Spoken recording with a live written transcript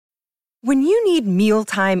When you need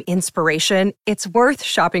mealtime inspiration, it's worth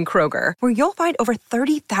shopping Kroger, where you'll find over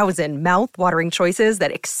 30,000 mouth-watering choices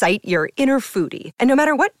that excite your inner foodie. And no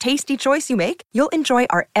matter what tasty choice you make, you'll enjoy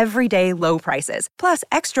our everyday low prices, plus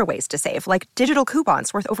extra ways to save, like digital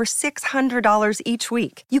coupons worth over $600 each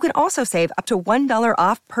week. You can also save up to $1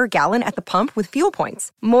 off per gallon at the pump with fuel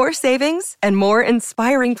points. More savings and more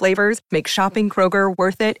inspiring flavors make shopping Kroger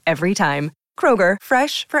worth it every time. Kroger,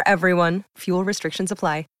 fresh for everyone. Fuel restrictions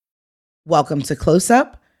apply. Welcome to Close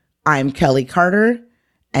Up. I'm Kelly Carter,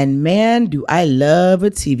 and man, do I love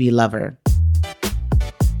a TV lover.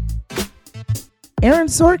 Aaron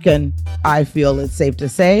Sorkin, I feel it's safe to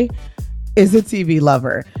say, is a TV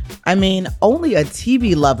lover. I mean, only a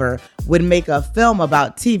TV lover would make a film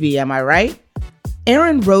about TV, am I right?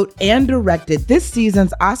 Aaron wrote and directed this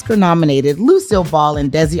season's Oscar-nominated Lucille Ball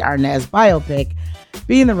and Desi Arnaz biopic,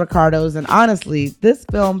 Being the Ricardos, and honestly, this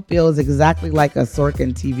film feels exactly like a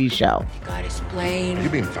Sorkin TV show. God explain. Are you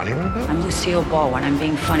being funny right now? I'm Lucille Ball. When I'm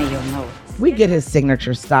being funny, you'll know. We get his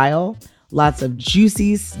signature style, lots of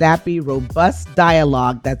juicy, snappy, robust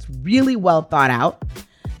dialogue that's really well thought out.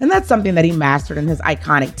 And that's something that he mastered in his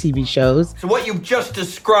iconic TV shows. So what you've just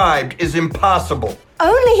described is impossible.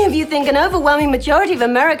 Only if you think an overwhelming majority of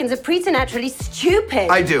Americans are preternaturally stupid.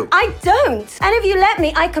 I do. I don't. And if you let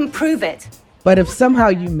me, I can prove it. But if somehow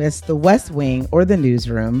you missed The West Wing or The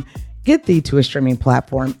Newsroom, get thee to a streaming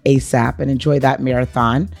platform ASAP and enjoy that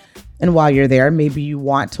marathon. And while you're there, maybe you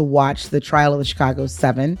want to watch The Trial of the Chicago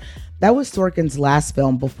 7. That was Sorkin's last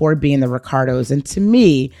film before Being the Ricardos. And to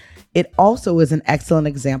me, it also is an excellent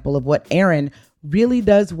example of what Aaron really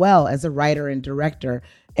does well as a writer and director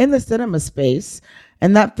in the cinema space.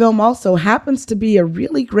 And that film also happens to be a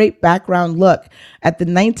really great background look at the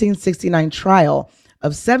 1969 trial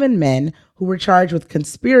of 7 men who were charged with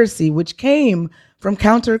conspiracy, which came from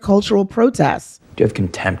countercultural protests. Do you have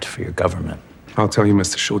contempt for your government? I'll tell you,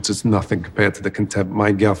 Mr. Schultz, it's nothing compared to the contempt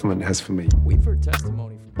my government has for me. We've heard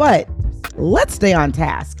testimony. But let's stay on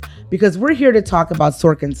task, because we're here to talk about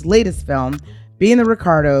Sorkin's latest film, Being the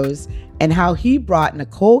Ricardos, and how he brought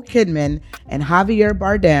Nicole Kidman and Javier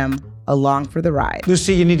Bardem along for the ride.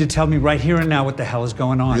 Lucy, you need to tell me right here and now what the hell is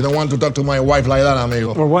going on. You don't want to talk to my wife like that,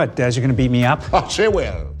 amigo. Or what, Daz? You're going to beat me up? Oh, she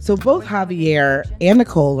will. So both Javier and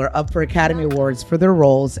Nicole are up for Academy Awards for their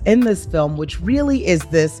roles in this film, which really is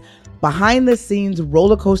this behind-the-scenes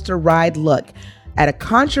roller coaster ride look at a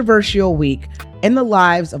controversial week in the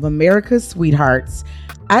lives of America's sweethearts.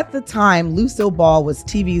 At the time, Lucille Ball was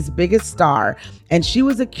TV's biggest star, and she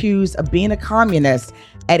was accused of being a communist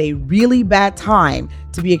at a really bad time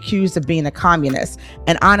to be accused of being a communist.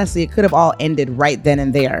 And honestly, it could have all ended right then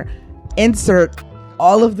and there. Insert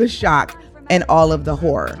all of the shock and all of the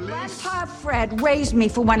horror. Grandpa Fred raised me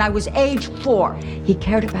for when I was age 4. He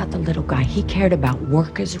cared about the little guy. He cared about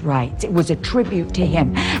workers' rights. It was a tribute to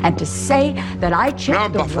him. And to say that I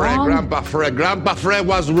checked Grandpa Fred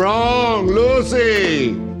was wrong,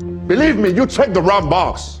 Lucy. Believe me, you checked the wrong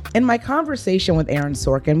box. In my conversation with Aaron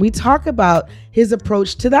Sorkin, we talk about his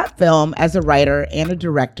approach to that film as a writer and a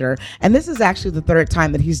director, and this is actually the third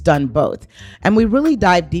time that he's done both. And we really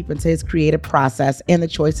dive deep into his creative process and the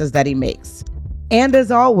choices that he makes. And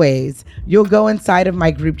as always, you'll go inside of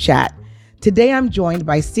my group chat. Today I'm joined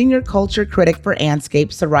by senior culture critic for Andscape,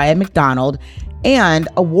 Soraya McDonald, and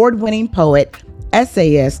award-winning poet,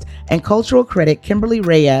 essayist, and cultural critic, Kimberly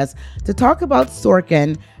Reyes, to talk about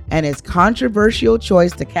Sorkin and his controversial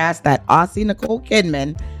choice to cast that Aussie Nicole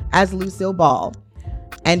Kidman as Lucille Ball.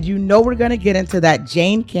 And you know we're going to get into that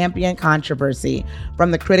Jane Campion controversy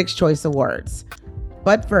from the Critics' Choice Awards.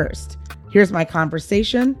 But first, here's my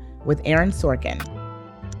conversation with Aaron Sorkin.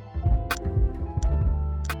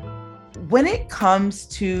 When it comes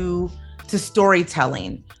to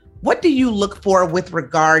storytelling, what do you look for with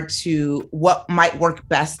regard to what might work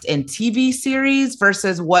best in TV series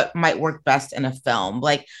versus what might work best in a film?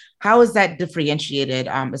 Like, how is that differentiated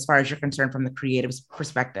as far as you're concerned from the creative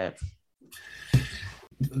perspective?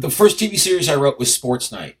 The first TV series I wrote was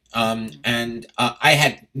Sports Night. And I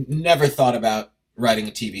had never thought about writing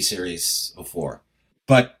a TV series before.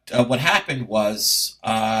 But what happened was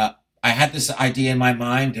I had this idea in my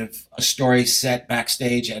mind of a story set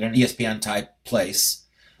backstage at an ESPN type place.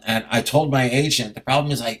 And I told my agent, the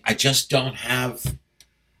problem is I just don't have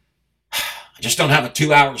a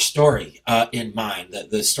 2-hour story in mind.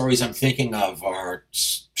 The stories I'm thinking of are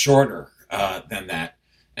shorter than that.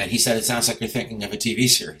 And he said, it sounds like you're thinking of a TV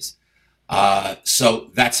series. So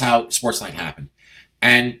that's how Sports Night happened.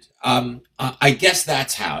 And I guess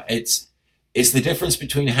that's how. It's the difference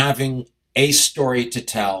between having a story to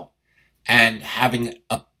tell and having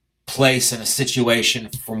a place and a situation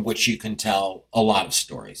from which you can tell a lot of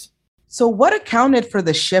stories. So what accounted for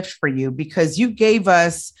the shift for you? Because you gave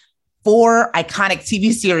us 4 iconic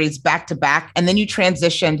TV series back to back, and then you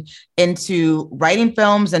transitioned into writing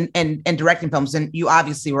films and directing films. And you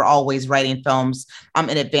obviously were always writing films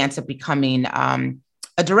in advance of becoming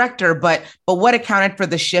a director. But what accounted for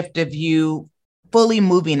the shift of you fully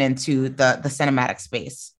moving into the cinematic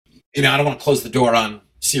space? I don't want to close the door on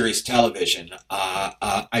series television.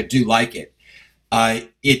 I do like it.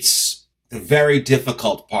 It's the very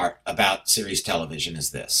difficult part about series television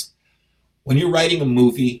is this. When you're writing a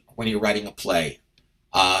movie, when you're writing a play,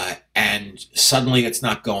 and suddenly it's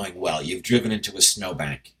not going well, you've driven into a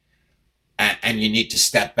snowbank, and you need to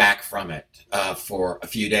step back from it for a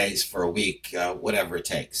few days, for a week, whatever it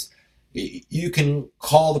takes. You can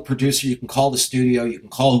call the producer, you can call the studio, you can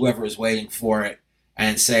call whoever is waiting for it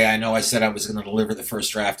and say, I know I said I was going to deliver the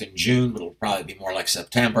first draft in June, but it'll probably be more like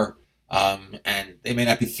September. And they may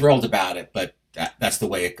not be thrilled about it, but that's the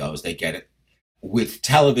way it goes. They get it. With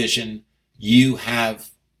television, you have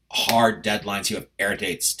hard deadlines. You have air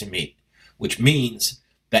dates to meet, which means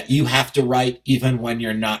that you have to write even when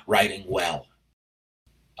you're not writing well.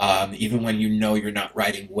 Even when you know you're not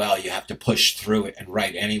writing well, you have to push through it and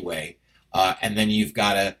write anyway. And then you've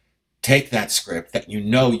got to take that script that you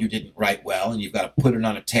know you didn't write well, and you've got to put it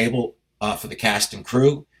on a table for the cast and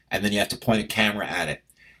crew, and then you have to point a camera at it.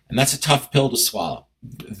 And that's a tough pill to swallow.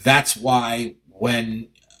 That's why when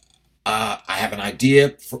I have an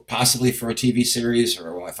idea possibly for a TV series,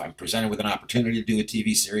 or if I'm presented with an opportunity to do a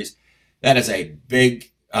TV series, that is a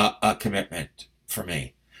big commitment for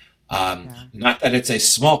me. Not that it's a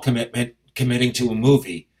small commitment, committing to a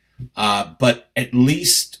movie, but at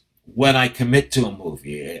least when I commit to a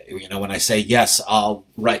movie, when I say, yes, I'll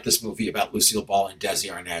write this movie about Lucille Ball and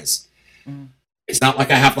Desi Arnaz, it's not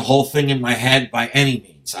like I have the whole thing in my head by any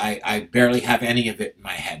means. I barely have any of it in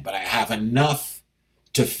my head, but I have enough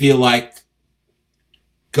to feel like,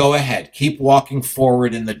 go ahead, keep walking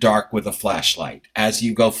forward in the dark with a flashlight. As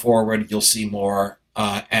you go forward, you'll see more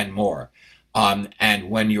and more. And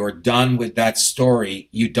when you're done with that story,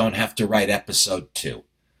 you don't have to write episode 2.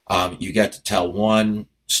 You get to tell one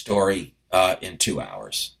story in 2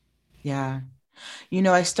 hours. Yeah.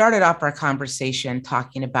 I started off our conversation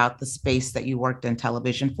talking about the space that you worked in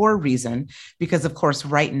television for a reason, because of course,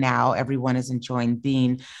 right now, everyone is enjoying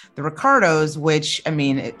being the Ricardos, which,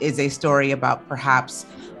 is a story about perhaps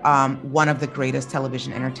one of the greatest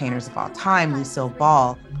television entertainers of all time, Lucille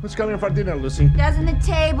Ball. What's coming for dinner, Lucy? Doesn't the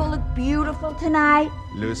table look beautiful tonight?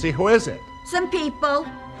 Lucy, who is it? Some people.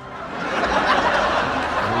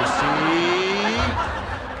 Lucy?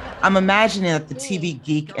 I'm imagining that the TV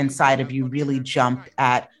geek inside of you really jumped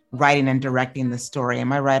at writing and directing the story.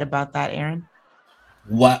 Am I right about that, Aaron?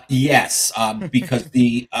 Well, yes, because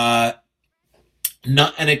and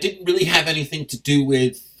it didn't really have anything to do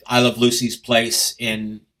with I Love Lucy's place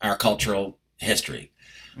in our cultural history,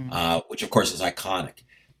 which of course is iconic.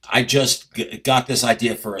 I just got this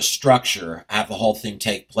idea for a structure, have the whole thing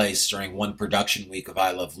take place during one production week of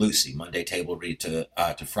I Love Lucy, Monday table read to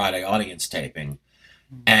Friday audience taping.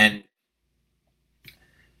 And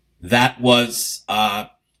that was a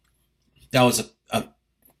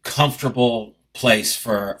comfortable place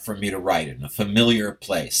for me to write in, a familiar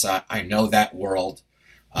place. I know that world.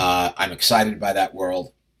 I'm excited by that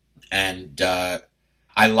world. And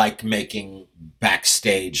I like making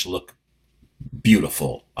backstage look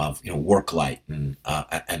beautiful, of work light and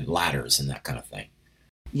ladders and that kind of thing.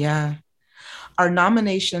 Yeah. Are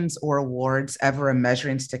nominations or awards ever a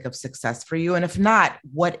measuring stick of success for you? And if not,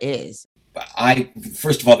 what is?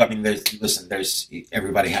 First of all, there's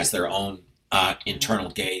everybody has their own internal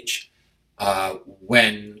gauge.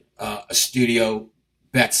 When a studio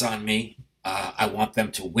bets on me, I want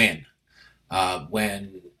them to win.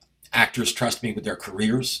 When actors trust me with their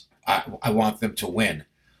careers, I want them to win.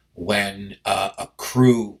 When a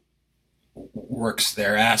crew works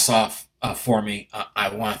their ass off for me,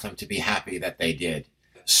 I want them to be happy that they did.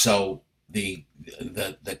 So the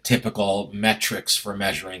typical metrics for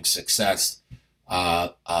measuring success,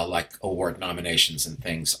 like award nominations and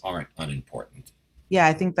things, aren't unimportant. Yeah,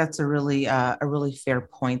 I think that's a really fair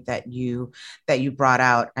point that you brought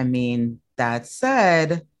out. That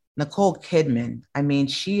said, Nicole Kidman,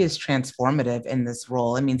 she is transformative in this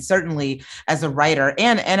role. Certainly as a writer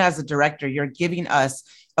and as a director, you're giving us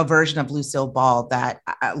a version of Lucille Ball that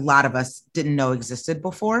a lot of us didn't know existed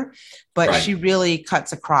before, but right. She really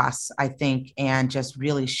cuts across, I think, and just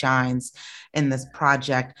really shines in this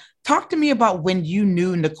project. Talk to me about when you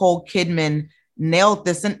knew Nicole Kidman nailed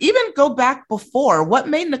this, and even go back before. What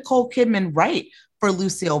made Nicole Kidman right for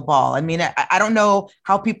Lucille Ball? I don't know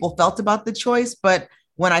how people felt about the choice, but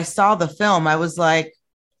when I saw the film, I was like,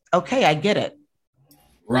 okay, I get it.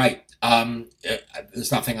 Right.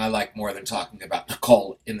 There's nothing I like more than talking about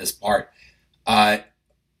Nicole in this part.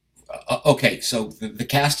 Okay, so the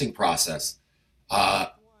casting process.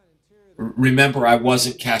 Remember, I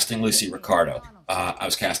wasn't casting Lucy Ricardo. I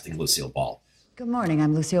was casting Lucille Ball. Good morning,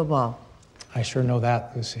 I'm Lucille Ball. I sure know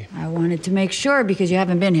that, Lucy. I wanted to make sure because you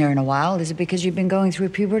haven't been here in a while. Is it because you've been going through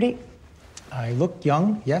puberty? I look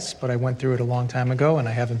young, yes, but I went through it a long time ago, and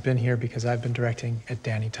I haven't been here because I've been directing at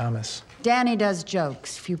Danny Thomas. Danny does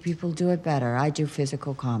jokes. Few people do it better. I do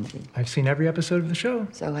physical comedy. I've seen every episode of the show.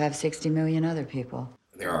 So have 60 million other people.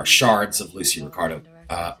 There are shards of Lucy Ricardo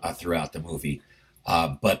throughout the movie,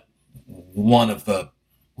 but one of the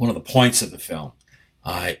points of the film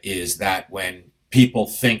is that when people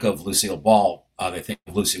think of Lucille Ball, they think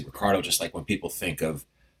of Lucy Ricardo just like when people think of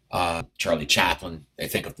Charlie Chaplin, they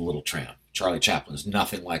think of The Little Tramp. Charlie Chaplin is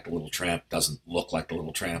nothing like The Little Tramp, doesn't look like The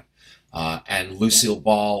Little Tramp. And Lucille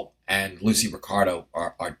Ball and Lucy Ricardo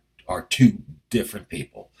are two different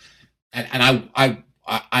people. And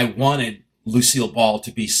I wanted Lucille Ball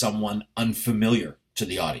to be someone unfamiliar to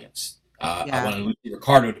the audience. I wanted Lucy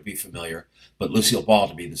Ricardo to be familiar, but Lucille Ball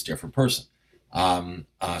to be this different person.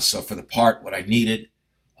 So for the part, what I needed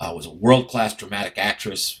was a world-class dramatic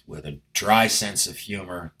actress with a dry sense of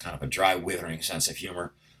humor, kind of a dry, withering sense of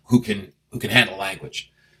humor, who can handle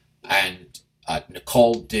language. And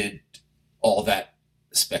Nicole did all that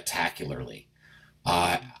spectacularly.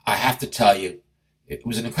 I have to tell you, it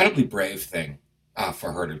was an incredibly brave thing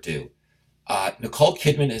for her to do. Nicole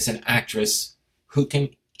Kidman is an actress who can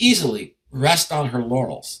easily rest on her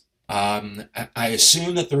laurels. I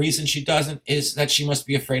assume that the reason she doesn't is that she must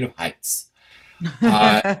be afraid of heights.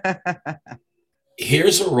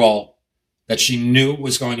 Here's a role that she knew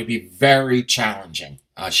was going to be very challenging.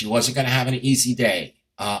 She wasn't going to have an easy day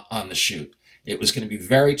on the shoot. It was going to be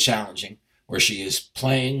very challenging, where she is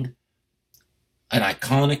playing an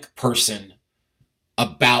iconic person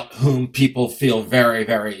about whom people feel very,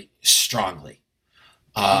 very strongly.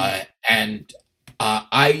 And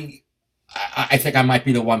I think I might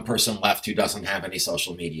be the one person left who doesn't have any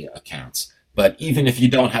social media accounts. But even if you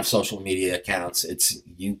don't have social media accounts, it's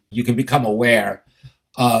you can become aware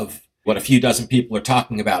of what a few dozen people are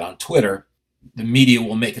talking about on Twitter. The media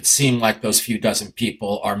will make it seem like those few dozen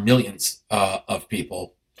people are millions of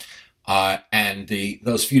people. And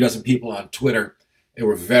those few dozen people on Twitter, they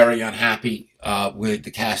were very unhappy with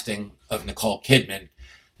the casting of Nicole Kidman.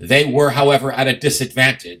 They were, however, at a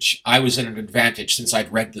disadvantage. I was at an advantage since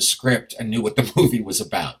I'd read the script and knew what the movie was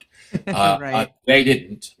about. Right. They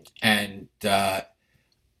didn't. And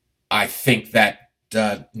I think that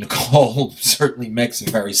Nicole certainly makes a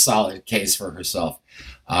very solid case for herself,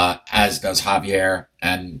 as does Javier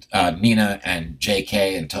and Nina and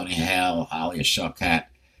J.K. and Tony Hale, Alia Shawkat,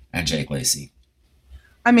 and Jake Lacey.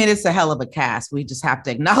 I mean, it's a hell of a cast. We just have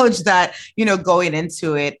to acknowledge that, going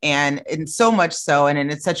into it, and so much so,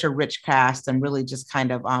 and it's such a rich cast, and really just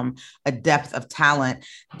kind of a depth of talent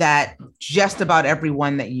that just about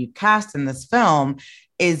everyone that you cast in this film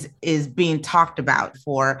is being talked about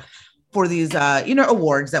for these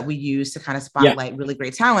awards that we use to kind of spotlight really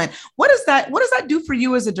great talent. What does that do for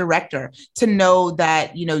you as a director, to know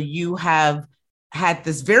that you have had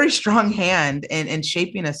this very strong hand in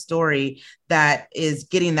shaping a story that is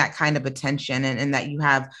getting that kind of attention, and that you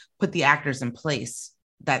have put the actors in place?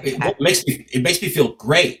 It makes me feel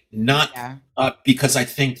great, not because I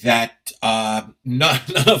think that none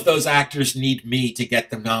of those actors need me to get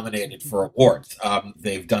them nominated for awards.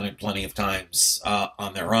 They've done it plenty of times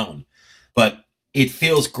on their own, but it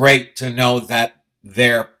feels great to know that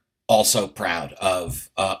they're also proud of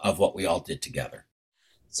what we all did together.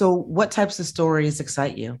 So what types of stories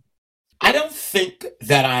excite you? I don't think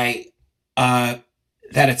that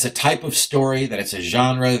that it's a type of story, that it's a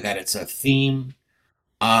genre, that it's a theme.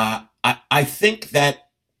 I think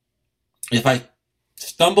that if I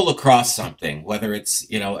stumble across something, whether it's,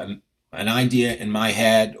 an idea in my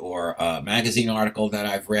head, or a magazine article that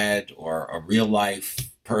I've read, or a real life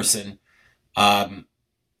person,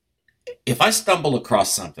 if I stumble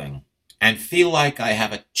across something and feel like I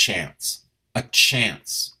have a chance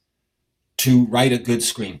to write a good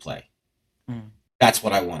screenplay, that's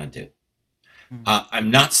what I want to do.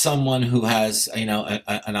 I'm not someone who has,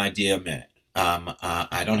 an idea a minute.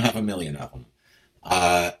 I don't have a million of them.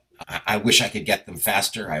 I wish I could get them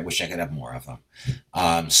faster. I wish I could have more of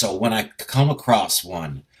them. So when I come across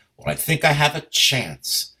one, when I think I have a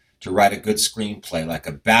chance to write a good screenplay, like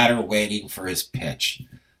a batter waiting for his pitch,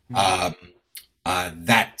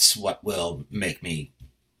 that's what will make me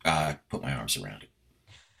put my arms around it.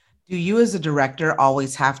 Do you as a director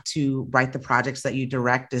always have to write the projects that you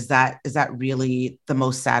direct? Is that really the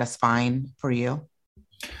most satisfying for you?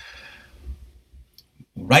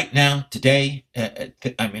 Right now, today, I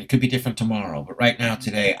mean, it could be different tomorrow, but right now,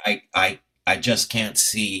 today, I just can't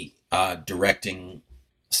see directing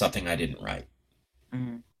something I didn't write.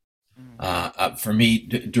 For me,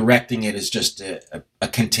 directing it is just a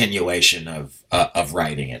continuation of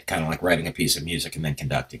writing it, kind of like writing a piece of music and then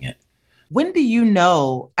conducting it. When do you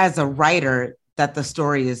know as a writer that the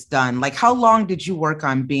story is done? Like, how long did you work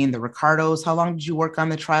on Being the Ricardos? How long did you work on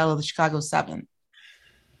the trial of the Chicago 7?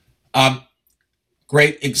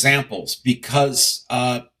 Great examples, because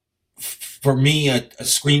for me, a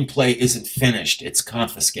screenplay isn't finished, it's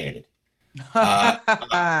confiscated.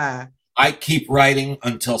 I keep writing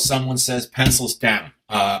until someone says, pencils down.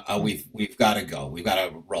 We've got to go. We've got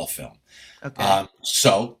to roll film. Okay.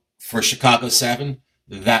 So for Chicago 7,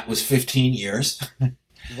 that was 15 years.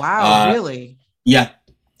 Wow, really? Yeah.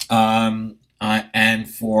 And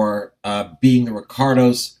for Being the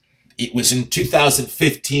Ricardos, it was in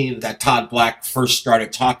 2015 that Todd Black first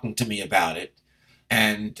started talking to me about it.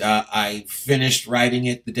 And I finished writing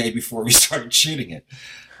it the day before we started shooting it.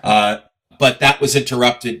 But that was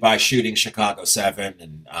interrupted by shooting Chicago 7.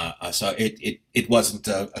 And so it wasn't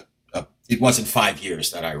it wasn't 5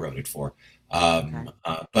 years that I wrote it for.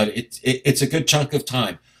 But it's a good chunk of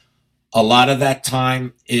time. A lot of that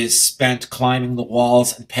time is spent climbing the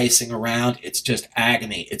walls and pacing around. It's just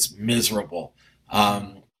agony. It's miserable.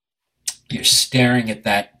 You're staring at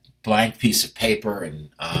that blank piece of paper, and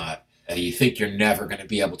you think you're never going to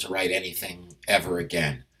be able to write anything ever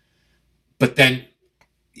again. But then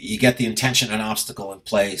you get the intention and obstacle in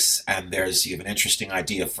place, and you have an interesting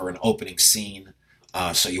idea for an opening scene.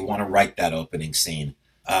 So you want to write that opening scene.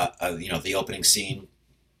 The opening scene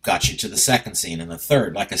got you to the second scene and the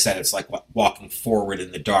third. Like I said, it's like walking forward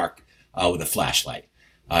in the dark with a flashlight.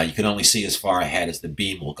 You can only see as far ahead as the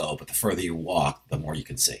beam will go, but the further you walk, the more you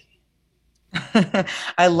can see.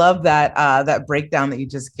 I love that breakdown that you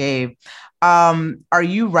just gave. Are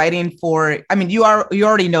you writing for? I mean, you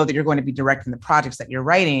already know that you're going to be directing the projects that you're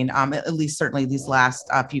writing. At least certainly these last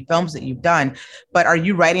few films that you've done. But are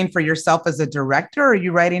you writing for yourself as a director, or are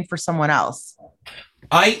you writing for someone else?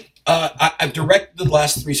 I've directed the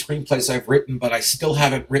last 3 screenplays I've written, but I still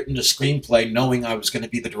haven't written a screenplay knowing I was going to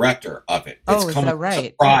be the director of it. It's is come that as right? a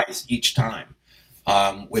surprise each time.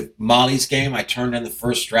 With Molly's Game, I turned in the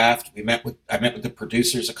first draft. I met with the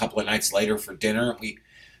producers a couple of nights later for dinner. We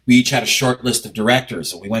each had a short list of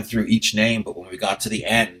directors, and we went through each name. But when we got to the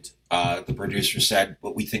end, the producer said,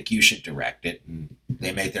 "Well, we think you should direct it," and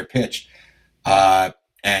they made their pitch. I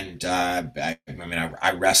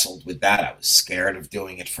wrestled with that. I was scared of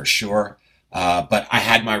doing it for sure, but I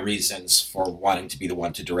had my reasons for wanting to be the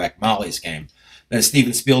one to direct Molly's Game. Then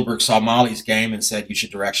Steven Spielberg saw Molly's Game and said, you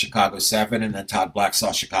should direct Chicago 7. And then Todd Black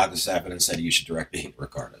saw Chicago 7 and said, you should direct Being the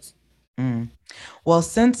Ricardos. Well,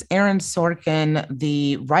 since Aaron Sorkin,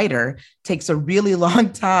 the writer, takes a really long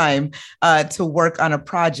time to work on a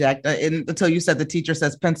project until you said the teacher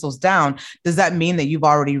says pencils down, does that mean that you've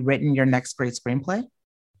already written your next great screenplay?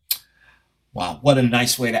 Wow, what a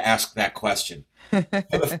nice way to ask that question. For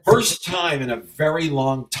the first time in a very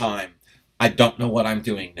long time, I don't know what I'm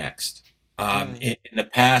doing next. In the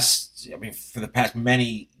past, for the past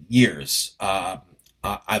many years,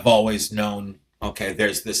 I've always known, okay,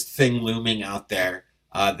 there's this thing looming out there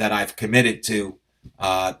that I've committed to,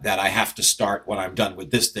 that I have to start when I'm done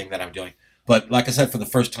with this thing that I'm doing. But like I said, for the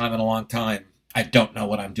first time in a long time, I don't know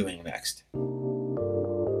what I'm doing next.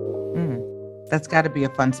 That's got to be a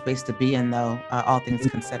fun space to be in, though, all things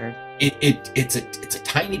considered. It's a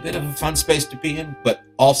tiny bit of a fun space to be in, but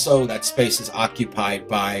also that space is occupied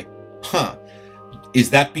by, is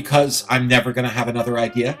that because I'm never going to have another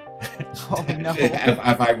idea? Oh, no.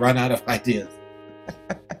 Have I run out of ideas?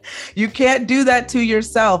 You can't do that to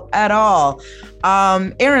yourself at all.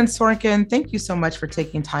 Aaron Sorkin, thank you so much for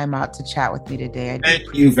taking time out to chat with me today.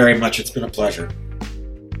 Thank you very much. It's been a pleasure.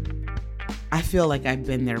 I feel like I've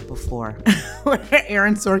been there before, where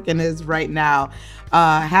Aaron Sorkin is right now,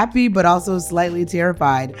 happy but also slightly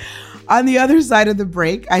terrified. On the other side of the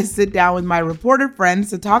break, I sit down with my reporter friends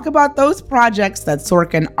to talk about those projects that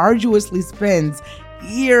Sorkin arduously spends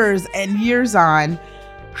years and years on,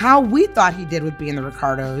 how we thought he did with Being the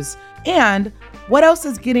Ricardos, and what else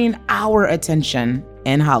is getting our attention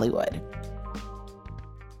in Hollywood.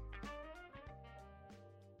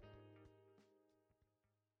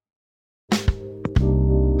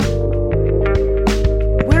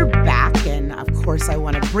 We're back, and of course I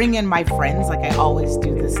want to bring in my friends like I always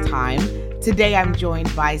do this time. Today I'm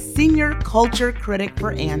joined by senior culture critic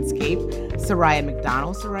for Andscape, Soraya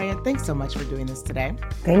McDonald. Soraya, thanks so much for doing this today.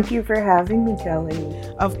 Thank you for having me, Kelly.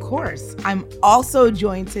 Of course. I'm also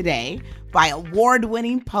joined today by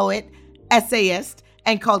award-winning poet, essayist,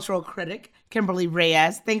 and cultural critic, Kimberly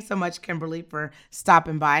Reyes. Thanks so much, Kimberly, for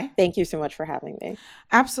stopping by. Thank you so much for having me.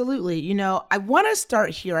 Absolutely. You know, I want to start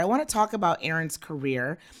here. I want to talk about Erin's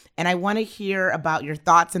career, and I want to hear about your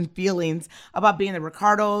thoughts and feelings about being the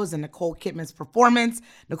Ricardos and Nicole Kidman's performance,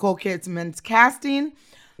 Nicole Kidman's casting.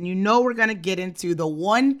 And you know we're going to get into the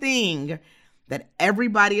one thing that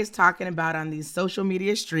everybody is talking about on these social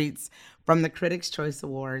media streets from the Critics' Choice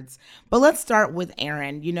Awards. But let's start with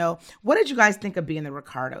Erin. You know, what did you guys think of being the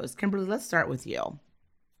Ricardos? Kimberly, let's start with you.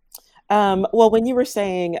 Well, when you were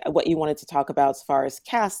saying what you wanted to talk about as far as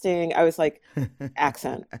casting, I was like,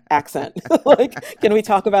 accent. Like, can we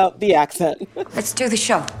talk about the accent? Let's do the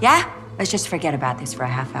show, yeah? Let's just forget about this for a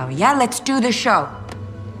half hour, yeah? Let's do the show.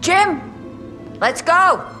 Jim, let's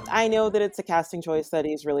go. I know that it's a casting choice that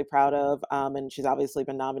he's really proud of, and she's obviously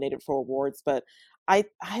been nominated for awards, but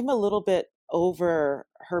I'm a little bit over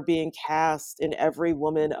her being cast in every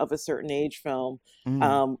woman of a certain age film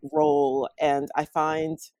role, and I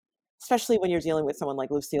find, especially when you're dealing with someone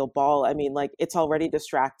like Lucille Ball, I mean, like, it's already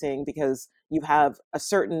distracting because you have a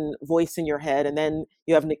certain voice in your head, and then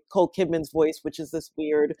you have Nicole Kidman's voice, which is this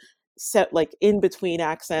weird set, like, in-between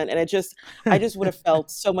accent, and I just would have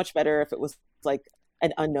felt so much better if it was, like,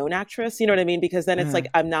 an unknown actress, you know what I mean? Because then it's like,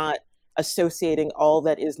 I'm not associating all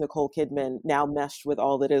that is Nicole Kidman now meshed with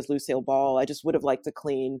all that is Lucille Ball. I just would have liked a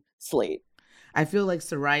clean slate. I feel like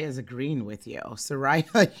Soraya is agreeing with you.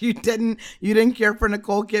 Soraya, you didn't care for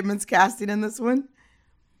Nicole Kidman's casting in this one?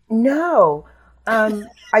 No, I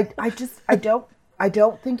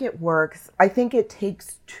don't think it works. I think it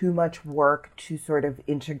takes too much work to sort of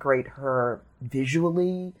integrate her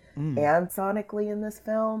visually and sonically in this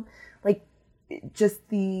film. Like, just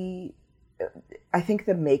I think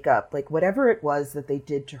the makeup, like whatever it was that they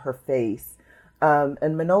did to her face. And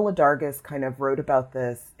Manohla Dargis kind of wrote about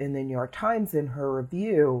this in the New York Times in her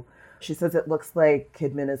review. She says it looks like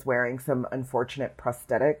Kidman is wearing some unfortunate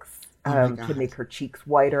prosthetics to make her cheeks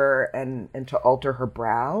whiter and to alter her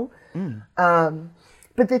brow.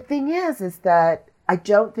 But the thing is that I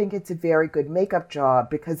don't think it's a very good makeup job,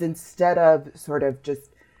 because instead of sort of just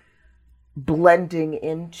blending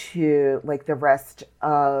into like the rest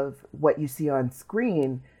of what you see on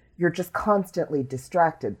screen, you're just constantly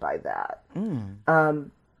distracted by that. You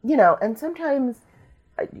know, and sometimes,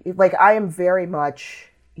 like, I am very much,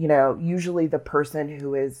 you know, usually the person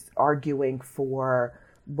who is arguing for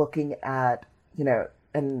looking at, you know,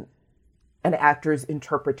 an actor's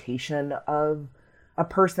interpretation of a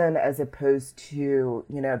person as opposed to,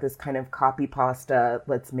 you know, this kind of copy pasta,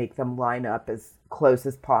 let's make them line up as close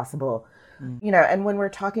as possible. You know, and when we're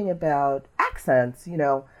talking about accents, you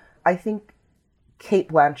know, I think Cate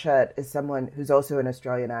Blanchett is someone who's also an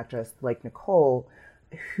Australian actress like Nicole,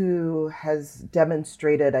 who has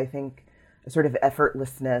demonstrated, I think, a sort of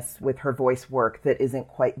effortlessness with her voice work that isn't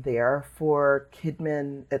quite there for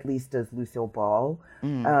Kidman, at least as Lucille Ball.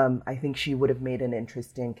 I think she would have made an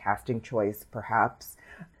interesting casting choice, perhaps.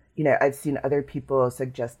 You know, I've seen other people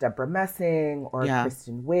suggest Deborah Messing or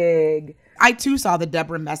Kristen Wiig. I too saw the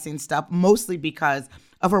Deborah Messing stuff, mostly because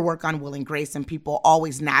of her work on Will and Grace, and people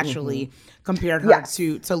always naturally compared her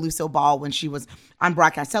to Lucille Ball when she was on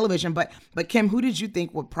broadcast television. But Kim, who did you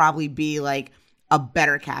think would probably be like a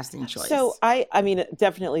better casting choice? So I mean,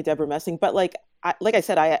 definitely Deborah Messing, but like I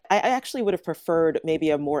said, I actually would have preferred maybe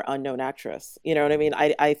a more unknown actress. You know what I mean?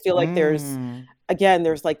 I feel like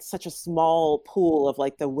there's like such a small pool of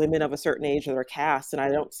like the women of a certain age that are cast, and I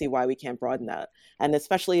don't see why we can't broaden that. And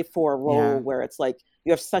especially for a role where it's like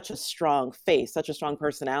you have such a strong face, such a strong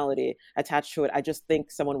personality attached to it, I just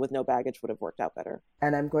think someone with no baggage would have worked out better.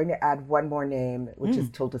 And I'm going to add one more name, which is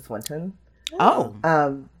Tilda Swinton.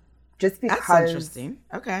 Just because that's interesting.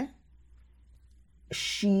 Okay.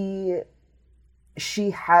 She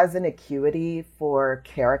has an acuity for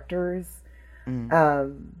characters.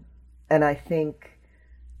 And I think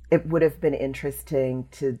it would have been interesting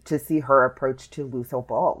to see her approach to Lucille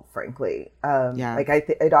Ball, frankly. Like,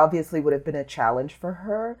 it obviously would have been a challenge for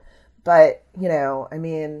her. But, you know, I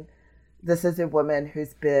mean, this is a woman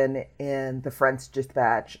who's been in The French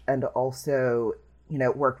Dispatch and also, you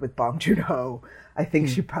know, worked with Bong Joon-ho. I think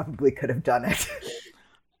she probably could have done it.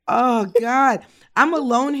 Oh God, I'm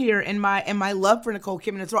alone here in my love for Nicole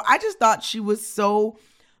Kidman. I just thought she was so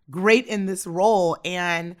great in this role,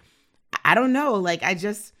 and I don't know, like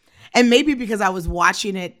and maybe because I was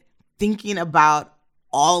watching it thinking about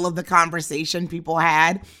all of the conversation people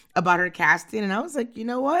had about her casting. And I was like, you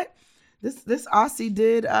know what? This Aussie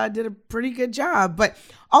did a pretty good job. But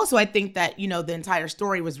also I think that, you know, the entire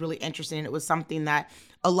story was really interesting. It was something that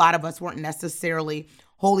a lot of us weren't necessarily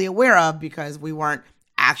wholly aware of because we weren't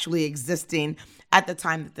actually existing at the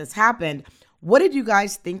time that this happened. What did you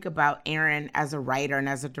guys think about Aaron as a writer and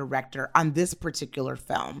as a director on this particular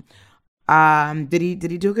film? Did he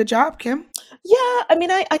do a good job, Kim? Yeah, I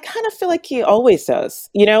mean, I kind of feel like he always does.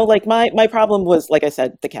 You know, like my problem was, like I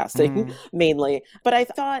said, the casting mainly. But I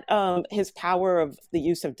thought his power of the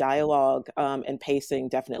use of dialogue and pacing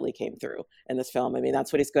definitely came through in this film. I mean,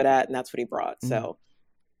 that's what he's good at, and that's what he brought. So,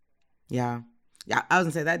 yeah, I was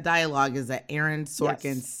gonna say that dialogue is an Aaron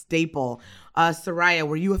Sorkin staple. Soraya,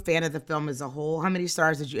 were you a fan of the film as a whole? How many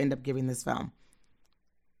stars did you end up giving this film?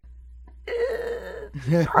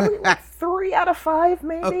 Probably like 3 out of 5,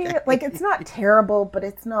 maybe. Okay. Like, it's not terrible, but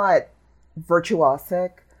it's not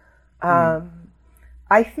virtuosic.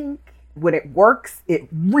 I think when it works, it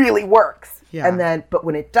really works. Yeah. And then, but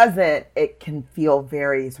when it doesn't, it can feel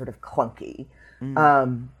very sort of clunky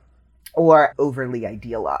or overly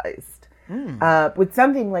idealized. With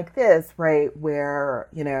something like this, right, where,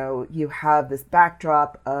 you know, you have this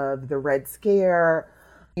backdrop of the Red Scare,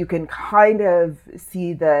 you can kind of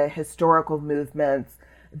see the historical movements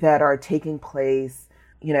that are taking place,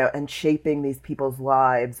 you know, and shaping these people's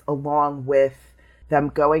lives along with them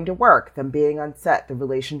going to work, them being on set, the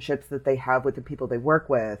relationships that they have with the people they work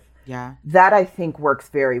with. Yeah. That I think works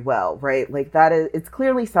very well, right? Like that is, it's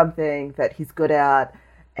clearly something that he's good at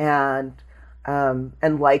and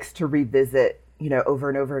likes to revisit, you know, over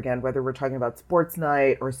and over again, whether we're talking about Sports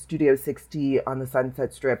Night or Studio 60 on the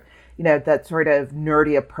Sunset Strip, you know, that sort of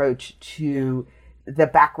nerdy approach to the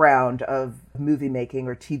background of movie making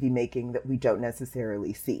or TV making that we don't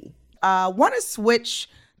necessarily see. Want to switch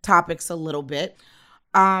topics a little bit.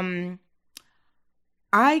 I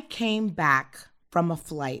came back from a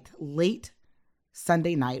flight late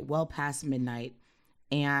Sunday night, well past midnight,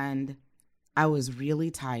 and I was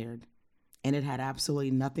really tired. And it had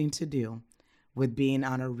absolutely nothing to do with being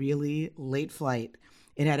on a really late flight.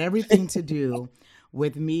 It had everything to do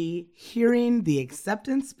with me hearing the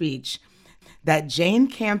acceptance speech that Jane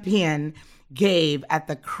Campion gave at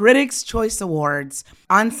the Critics' Choice Awards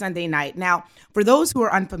on Sunday night. Now, for those who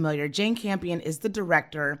are unfamiliar, Jane Campion is the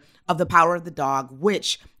director of The Power of the Dog,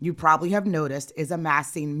 which you probably have noticed is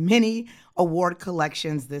amassing many award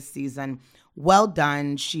collections this season. Well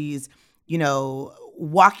done. She's, you know,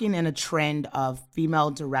 walking in a trend of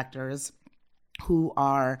female directors who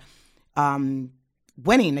are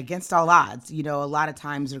winning against all odds. You know, a lot of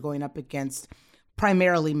times they're going up against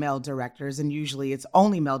primarily male directors, and usually it's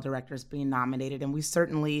only male directors being nominated. And we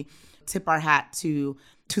certainly tip our hat to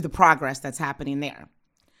the progress that's happening there.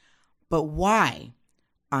 But why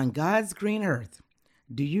on God's green earth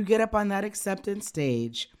do you get up on that acceptance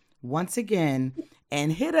stage once again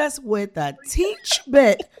and hit us with a teach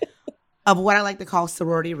bit of what I like to call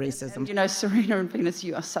sorority racism? And you know, Serena and Venus,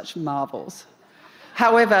 you are such marvels.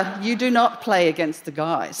 However, you do not play against the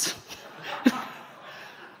guys.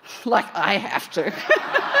 Like I have to.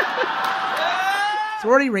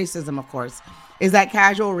 Sorority racism, of course, is that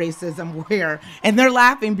casual racism where, and they're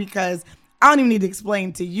laughing because I don't even need to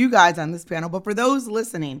explain to you guys on this panel, but for those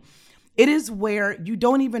listening, it is where you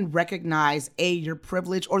don't even recognize, your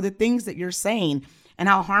privilege or the things that you're saying and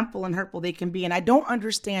how harmful and hurtful they can be. And I don't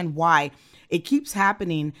understand why it keeps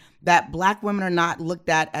happening that Black women are not looked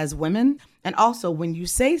at as women. And also, when you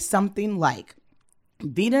say something like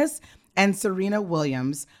Venus and Serena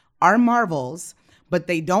Williams are marvels, but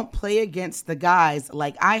they don't play against the guys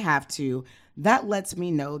like I have to, that lets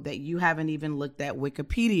me know that you haven't even looked at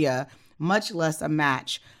Wikipedia, much less a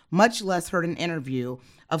match, much less heard an interview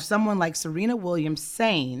of someone like Serena Williams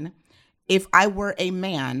saying, if I were a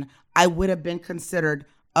man, I would have been considered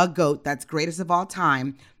a GOAT, that's greatest of all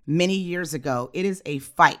time, many years ago. It is a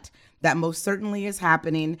fight that most certainly is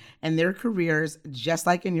happening in their careers, just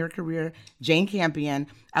like in your career, Jane Campion.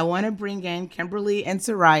 I want to bring in Kimberly and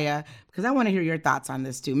Soraya because I want to hear your thoughts on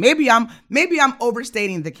this too. Maybe I'm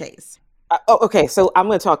overstating the case. Okay, so I'm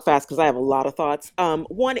going to talk fast because I have a lot of thoughts.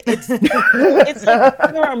 One, it's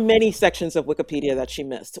there are many sections of Wikipedia that she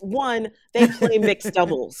missed. One, they play mixed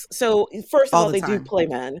doubles. So first of all, they do play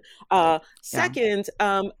men. Second,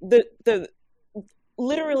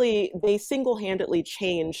 literally they single-handedly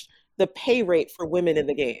changed the pay rate for women in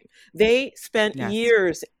the game. They spent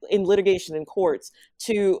years in litigation in courts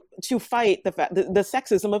to fight the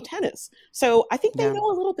sexism of tennis. So I think they know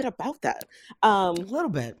a little bit about that. A little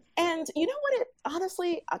bit. And And you know what,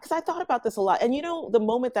 honestly, because I thought about this a lot. And you know, the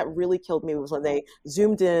moment that really killed me was when they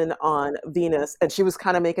zoomed in on Venus and she was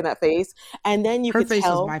kind of making that face. And then you Her could face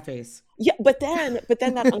tell. was my face. Yeah, but then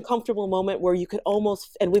that uncomfortable moment where you could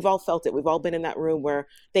almost, and we've all felt it. We've all been in that room where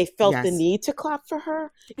they felt the need to clap for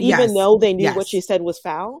her, even though they knew what she said was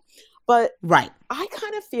foul. But I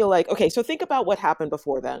kind of feel like, okay, so think about what happened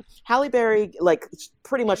before then. Halle Berry, like,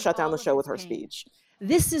 pretty much shut down the show with her speech.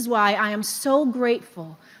 This is why I am so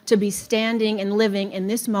grateful to be standing and living in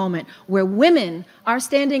this moment where women are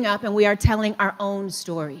standing up and we are telling our own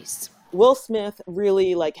stories. Will Smith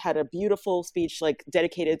really like had a beautiful speech like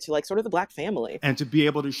dedicated to like sort of the Black family. And to be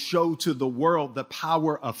able to show to the world the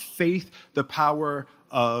power of faith, the power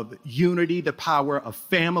of unity, the power of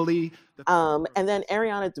family. And then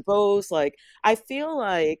Ariana DeBose, like, I feel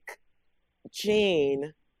like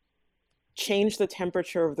Jane changed the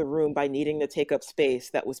temperature of the room by needing to take up space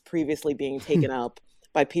that was previously being taken up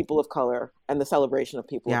by people of color and the celebration of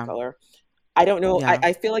people of color. I don't know. Yeah.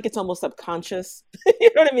 I feel like it's almost subconscious. You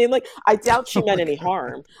know what I mean? Like, I doubt she meant any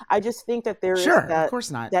harm. I just think that there is of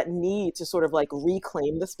course not. that need to sort of like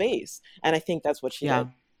reclaim the space. And I think that's what she did.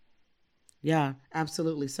 Yeah,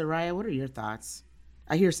 absolutely. Soraya, what are your thoughts?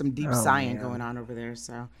 I hear some deep sighing going on over there.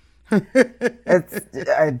 So,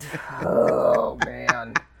 oh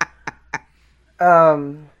man.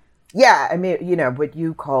 Yeah, I mean, you know, what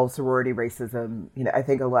you call sorority racism, you know, I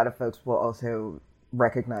think a lot of folks will also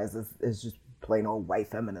recognize as just plain old white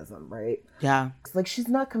feminism, right? Yeah. It's like she's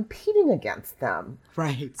not competing against them.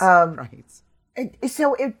 Right. Right.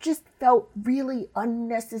 So it just felt really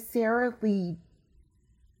unnecessarily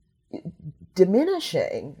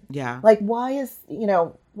diminishing. Yeah. Like, why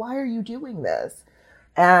are you doing this?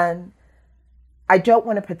 And I don't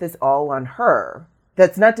want to put this all on her.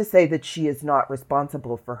 That's not to say that she is not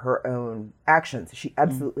responsible for her own actions. She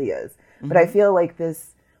absolutely is. But I feel like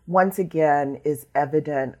this, once again, is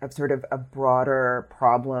evident of sort of a broader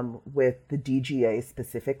problem with the DGA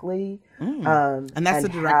specifically. And that's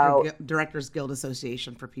the Directors Guild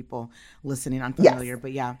Association for people listening unfamiliar.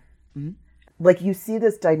 But yeah. Like, you see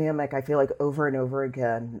this dynamic, I feel like, over and over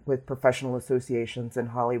again with professional associations in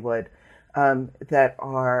Hollywood that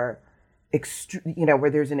are where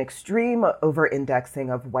there's an extreme over-indexing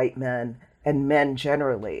of white men and men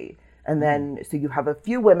generally. And then, so you have a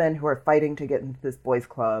few women who are fighting to get into this boys'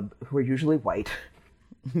 club who are usually white.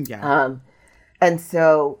 And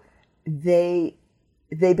so they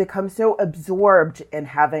become so absorbed in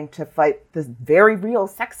having to fight this very real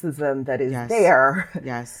sexism that is there.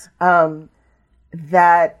 Yes.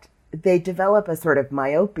 That they develop a sort of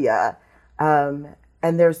myopia.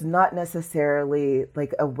 And there's not necessarily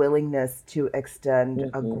like a willingness to extend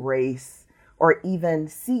a grace or even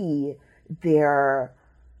see their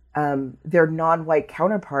non-white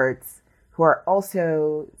counterparts who are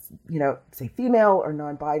also, you know, say female or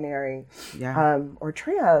non-binary or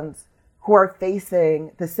trans, who are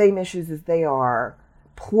facing the same issues as they are,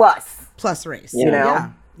 plus race. You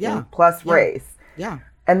know? Plus race. Yeah.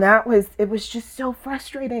 And it was just so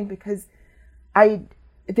frustrating because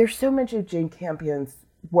there's so much of Jane Campion's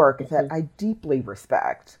work that I deeply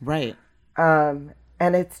respect. Right. And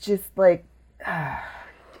it's just like, I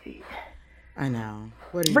know.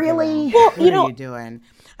 What are you really? doing? Well, what are you doing?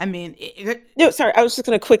 I mean, sorry, I was just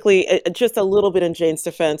going to quickly, just a little bit in Jane's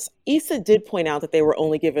defense. Issa did point out that they were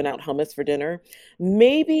only giving out hummus for dinner.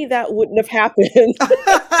 Maybe that wouldn't have happened.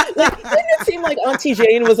 Like, didn't it seem like Auntie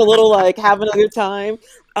Jane was a little like having a good time?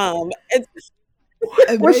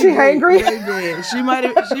 Was she hangry? Maybe. She might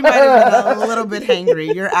have been a little bit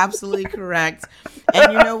hangry. You're absolutely correct.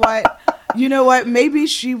 And you know what? Maybe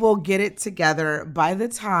she will get it together by the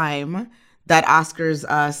time that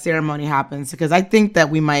Oscars ceremony happens, because I think that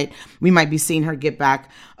we might be seeing her get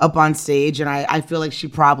back up on stage, and I feel like she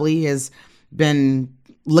probably has been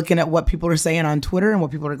looking at what people are saying on Twitter and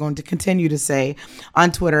what people are going to continue to say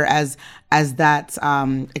on Twitter as that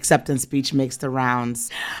acceptance speech makes the rounds.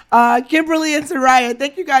 Kimberly and Soraya,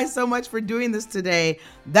 thank you guys so much for doing this today.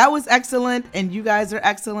 That was excellent, and you guys are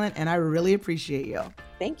excellent, and I really appreciate you.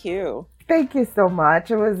 Thank you. Thank you so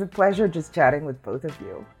much. It was a pleasure just chatting with both of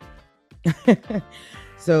you.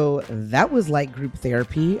 So that was like group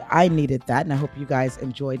therapy. I needed that, and I hope you guys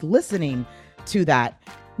enjoyed listening to that.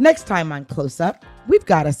 Next time on Close Up, we've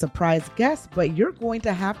got a surprise guest, but you're going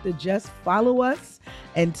to have to just follow us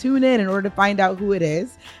and tune in order to find out who it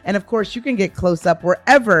is. And of course, you can get Close Up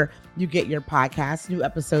wherever you get your podcasts. New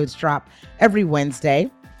episodes drop every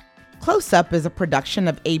Wednesday. Close Up is a production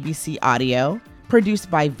of ABC Audio,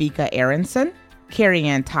 produced by Vika Aronson, Carrie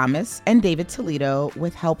Ann Thomas, and David Toledo,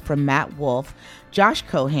 with help from Matt Wolf, Josh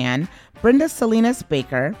Cohan, Brenda Salinas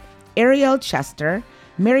Baker, Ariel Chester,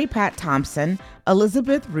 Mary Pat Thompson,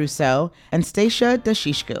 Elizabeth Russo, and Stacia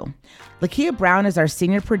Dashishku. Lakia Brown is our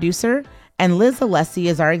senior producer, and Liz Alessi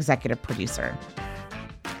is our executive producer.